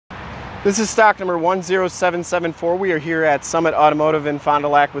This is stock number 10774. We are here at Summit Automotive in Fond du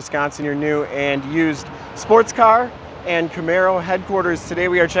Lac, Wisconsin, your new and used sports car and Camaro headquarters. Today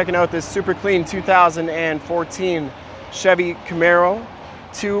we are checking out this super clean 2014 Chevy Camaro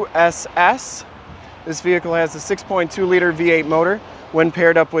 2SS. This vehicle has a 6.2 liter V8 motor. When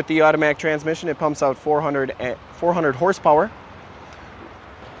paired up with the automatic transmission, it pumps out 400 horsepower.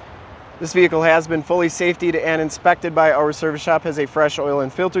 This vehicle has been fully safetied and inspected by our service shop, has a fresh oil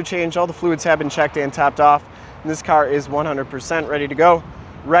and filter change. All the fluids have been checked and topped off. And this car is 100% ready to go.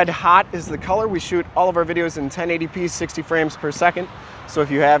 Red hot is the color. We shoot all of our videos in 1080p, 60 frames per second. So if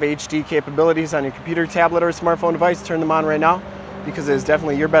you have HD capabilities on your computer, tablet, or smartphone device, turn them on right now, because it is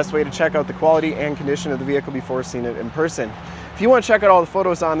definitely your best way to check out the quality and condition of the vehicle before seeing it in person. If you want to check out all the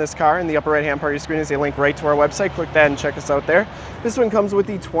photos on this car, in the upper right hand part of your screen is a link right to our website. Click that and check us out there. This one comes with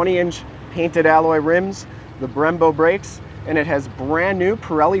the 20-inch painted alloy rims, the Brembo brakes, and it has brand new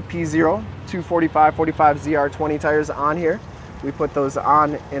Pirelli Pzero 245/45 ZR20 tires on here. We put those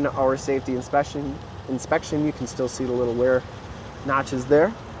on in our safety inspection. You can still see the little wear notches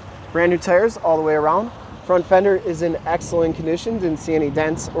there. Brand new tires all the way around. Front fender is in excellent condition. Didn't see any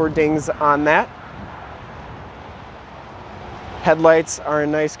dents or dings on that. Headlights are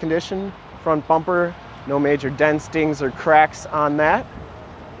in nice condition. Front bumper, no major dents, dings, or cracks on that.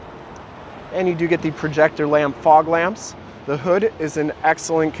 And you do get the projector lamp fog lamps. The hood is in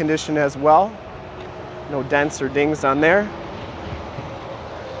excellent condition as well. No dents or dings on there.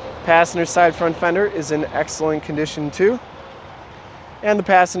 Passenger side front fender is in excellent condition too. And the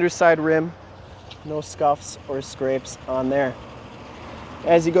passenger side rim, no scuffs or scrapes on there.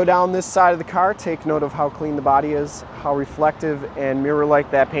 As you go down this side of the car, take note of how clean the body is, how reflective and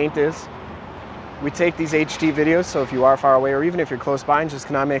mirror-like that paint is. We take these HD videos, so if you are far away or even if you're close by and just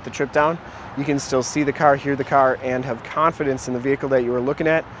cannot make the trip down, you can still see the car, hear the car, and have confidence in the vehicle that you are looking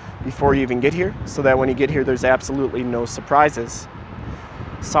at before you even get here, so that when you get here, there's absolutely no surprises.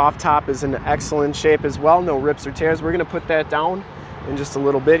 Soft top is in excellent shape as well, no rips or tears. We're gonna put that down in just a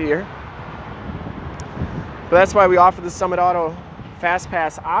little bit here. But that's why we offer the Summit Auto Fast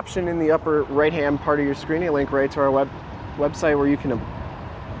Pass option in the upper right-hand part of your screen. A link right to our website where you can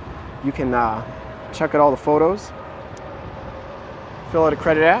check out all the photos, fill out a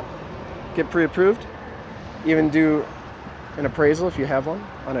credit app, get pre-approved, even do an appraisal if you have one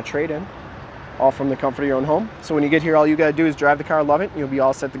on a trade-in, all from the comfort of your own home. So when you get here, all you gotta do is drive the car, love it, and you'll be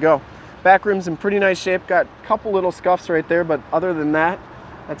all set to go. Back room's in pretty nice shape. Got a couple little scuffs right there, but other than that,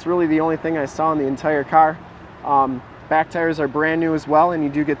 that's really the only thing I saw in the entire car. Back tires are brand new as well, and you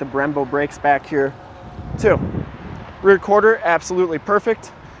do get the Brembo brakes back here too. Rear quarter, absolutely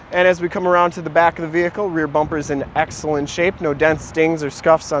perfect. And as we come around to the back of the vehicle, rear bumper's in excellent shape. No dents, stings, or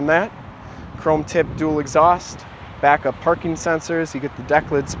scuffs on that. Chrome tip dual exhaust. Backup parking sensors. You get the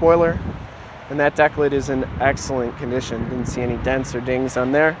Decklid spoiler. And that Decklid is in excellent condition. Didn't see any dents or dings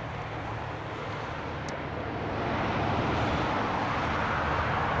on there.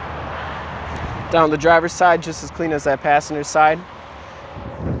 Down the driver's side, just as clean as that passenger side.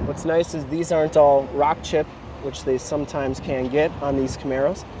 What's nice is these aren't all rock chip, which they sometimes can get on these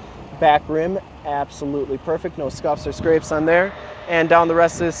Camaros. Back rim, absolutely perfect. No scuffs or scrapes on there. And down the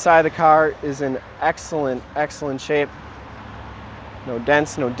rest of this side of the car is in excellent, excellent shape. No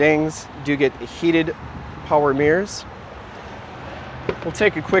dents, no dings. You do get heated power mirrors. We'll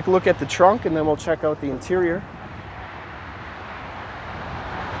take a quick look at the trunk and then we'll check out the interior.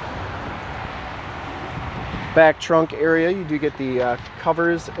 Back trunk area, you do get the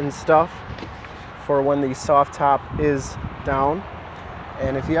covers and stuff for when the soft top is down.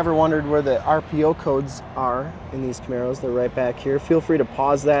 And if you ever wondered where the RPO codes are in these Camaros, they're right back here. Feel free to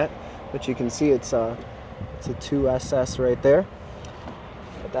pause that, but you can see it's a 2SS right there.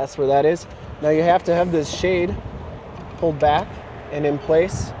 But that's where that is. Now you have to have this shade pulled back and in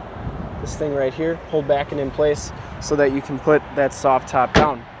place. This thing right here, pulled back and in place so that you can put that soft top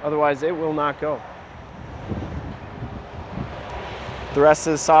down. Otherwise, it will not go. The rest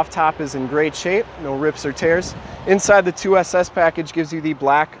of the soft top is in great shape, no rips or tears. Inside the 2SS package gives you the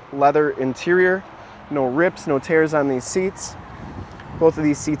black leather interior, no rips, no tears on these seats. Both of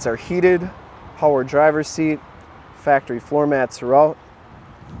these seats are heated, power driver's seat, factory floor mats throughout.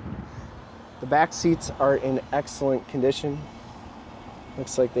 The back seats are in excellent condition.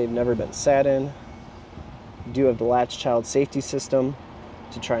 Looks like they've never been sat in. You do have the latch child safety system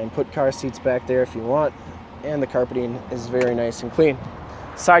to try and put car seats back there if you want. And the carpeting is very nice and clean.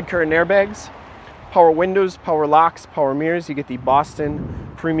 Side curtain airbags, power windows, power locks, power mirrors. You get the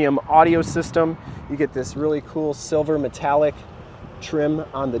Boston premium audio system. You get this really cool silver metallic trim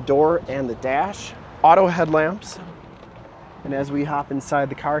on the door and the dash. Auto headlamps. And as we hop inside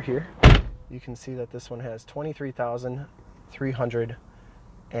the car here, you can see that this one has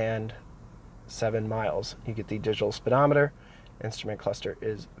 23,307 miles. You get the digital speedometer. Instrument cluster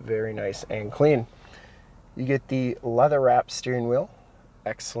is very nice and clean. You get the leather wrapped steering wheel,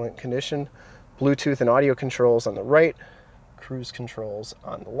 excellent condition. Bluetooth and audio controls on the right, cruise controls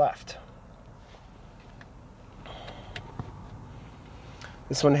on the left.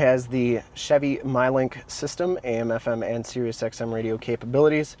 This one has the Chevy MyLink system, AM, FM, and Sirius XM radio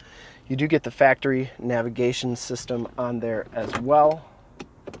capabilities. You do get the factory navigation system on there as well.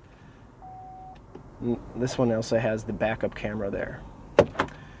 This one also has the backup camera there.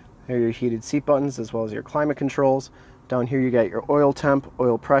 Here are your heated seat buttons as well as your climate controls. Down here you got your oil temp,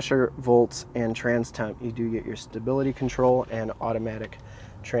 oil pressure, volts, and trans temp. You do get your stability control and automatic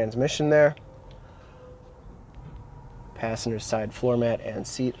transmission there. Passenger side floor mat and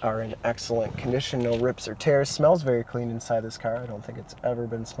seat are in excellent condition, no rips or tears. Smells very clean inside this car. I don't think it's ever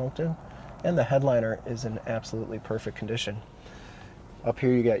been smoked in. And the headliner is in absolutely perfect condition. Up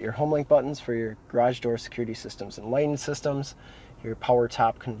here you got your Homelink buttons for your garage door security systems and lighting systems, your power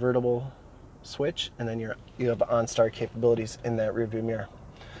top convertible switch, and then you have Onstar capabilities in that rearview mirror.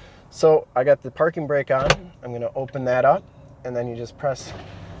 So I got the parking brake on. I'm going to open that up, and then you just press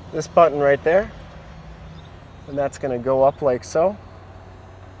this button right there, and that's going to go up like so.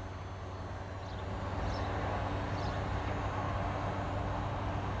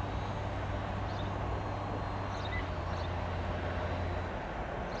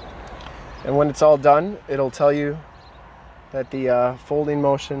 And when it's all done, it'll tell you that the folding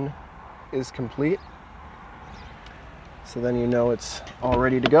motion is complete. So then you know it's all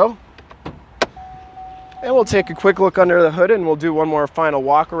ready to go. And we'll take a quick look under the hood and we'll do one more final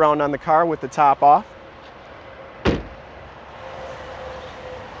walk around on the car with the top off.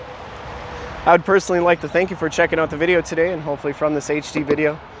 I would personally like to thank you for checking out the video today, and hopefully from this HD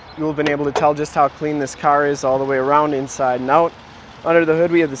video you will have been able to tell just how clean this car is all the way around, inside and out. Under the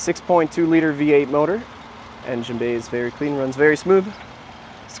hood we have the 6.2 liter V8 motor. Engine bay is very clean, runs very smooth.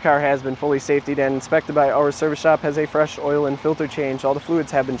 This car has been fully safetied and inspected by our service shop, has a fresh oil and filter change. All the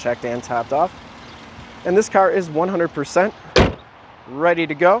fluids have been checked and topped off. And this car is 100% ready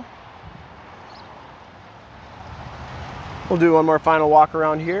to go. We'll do one more final walk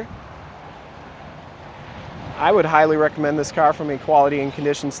around here. I would highly recommend this car from a quality and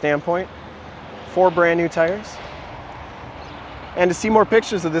condition standpoint. 4 brand new tires. And to see more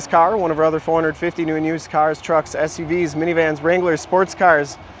pictures of this car, one of our other 450 new and used cars, trucks, SUVs, minivans, Wranglers, sports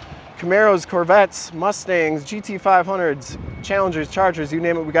cars, Camaros, Corvettes, Mustangs, GT500s, Challengers, Chargers, you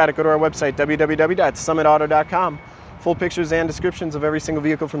name it, we got it. Go to our website, www.summitauto.com. Full pictures and descriptions of every single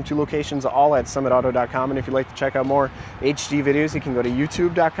vehicle from 2 locations, all at summitauto.com. And if you'd like to check out more HD videos, you can go to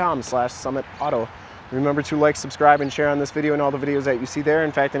youtube.com/summitauto. Remember to like, subscribe, and share on this video and all the videos that you see there.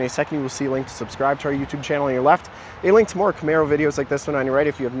 In fact, in a second, you will see a link to subscribe to our YouTube channel on your left, a link to more Camaro videos like this one on your right.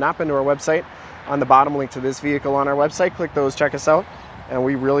 If you have not been to our website, on the bottom, link to this vehicle on our website. Click those, check us out, and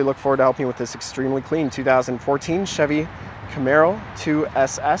we really look forward to helping you with this extremely clean 2014 Chevy Camaro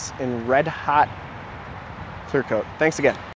 2SS in red hot clear coat. Thanks again.